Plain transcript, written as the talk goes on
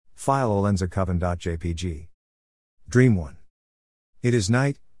File Olenza Coven.jpg. Dream 1. It is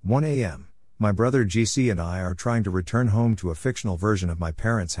night, 1 a.m. My brother GC and I are trying to return home to a fictional version of my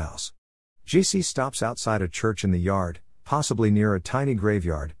parents' house. GC stops outside a church in the yard, possibly near a tiny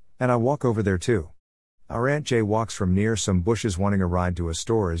graveyard, and I walk over there too. Our Aunt Jay walks from near some bushes wanting a ride to a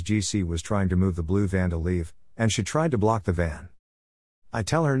store as GC was trying to move the blue van to leave, and she tried to block the van. I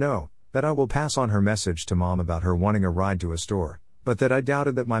tell her no, that I will pass on her message to mom about her wanting a ride to a store, but that I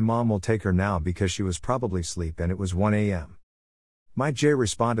doubted that my mom will take her now because she was probably asleep and it was 1 a.m. My Jay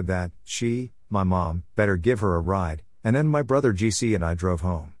responded that she, my mom, better give her a ride, and then my brother GC and I drove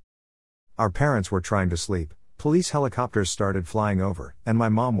home. Our parents were trying to sleep, police helicopters started flying over, and my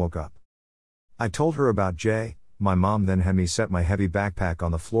mom woke up. I told her about Jay. My mom then had me set my heavy backpack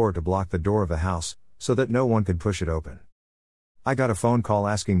on the floor to block the door of the house, so that no one could push it open. I got a phone call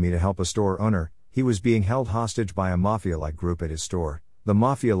asking me to help a store owner. He was being held hostage by a Mafia-like group at his store. The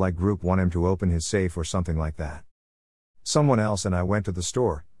Mafia-like group want him to open his safe or something like that. Someone else and I went to the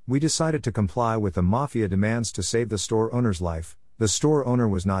store. We decided to comply with the Mafia demands to save the store owner's life. The store owner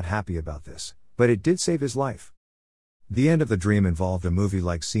was not happy about this, but it did save his life. The end of the dream involved a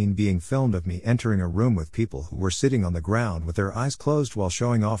movie-like scene being filmed of me entering a room with people who were sitting on the ground with their eyes closed while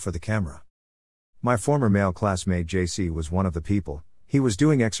showing off for the camera. My former male classmate JC was one of the people. He was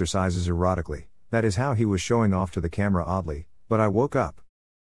doing exercises erotically, that is how he was showing off to the camera oddly, but I woke up.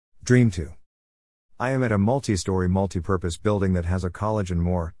 Dream 2. I am at a multi-story multi-purpose building that has a college and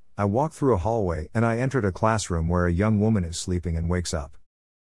more. I walk through a hallway and I entered a classroom where a young woman is sleeping and wakes up.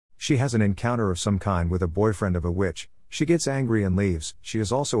 She has an encounter of some kind with a boyfriend of a witch. She gets angry and leaves. She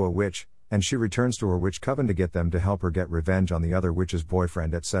is also a witch, and she returns to her witch coven to get them to help her get revenge on the other witch's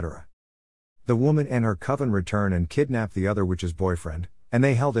boyfriend, etc. The woman and her coven return and kidnap the other witch's boyfriend, and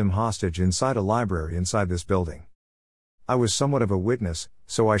they held him hostage inside a library inside this building. I was somewhat of a witness,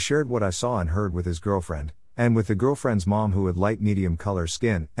 so I shared what I saw and heard with his girlfriend, and with the girlfriend's mom who had light medium color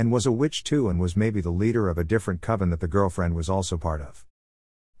skin and was a witch too and was maybe the leader of a different coven that the girlfriend was also part of.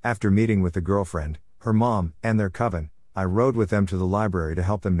 After meeting with the girlfriend, her mom, and their coven, I rode with them to the library to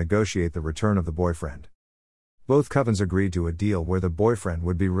help them negotiate the return of the boyfriend. Both covens agreed to a deal where the boyfriend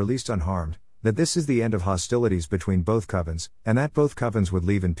would be released unharmed, that this is the end of hostilities between both covens, and that both covens would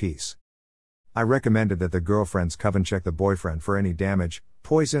leave in peace. I recommended that the girlfriend's coven check the boyfriend for any damage,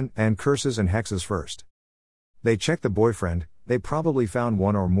 poison, and curses and hexes first. They checked the boyfriend. They probably found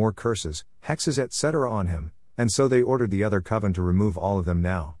one or more curses, hexes etc. on him, and so they ordered the other coven to remove all of them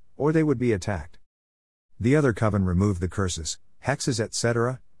now, or they would be attacked. The other coven removed the curses, hexes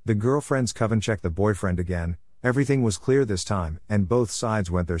etc. The girlfriend's coven checked the boyfriend again. Everything was clear this time, and both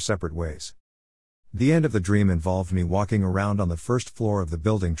sides went their separate ways. The end of the dream involved me walking around on the first floor of the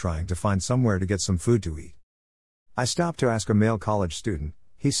building trying to find somewhere to get some food to eat. I stopped to ask a male college student.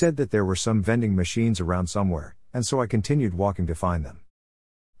 He said that there were some vending machines around somewhere, and so I continued walking to find them.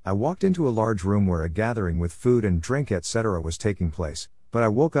 I walked into a large room where a gathering with food and drink etc. was taking place, but I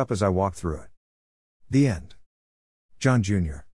woke up as I walked through it. The end. John Jr.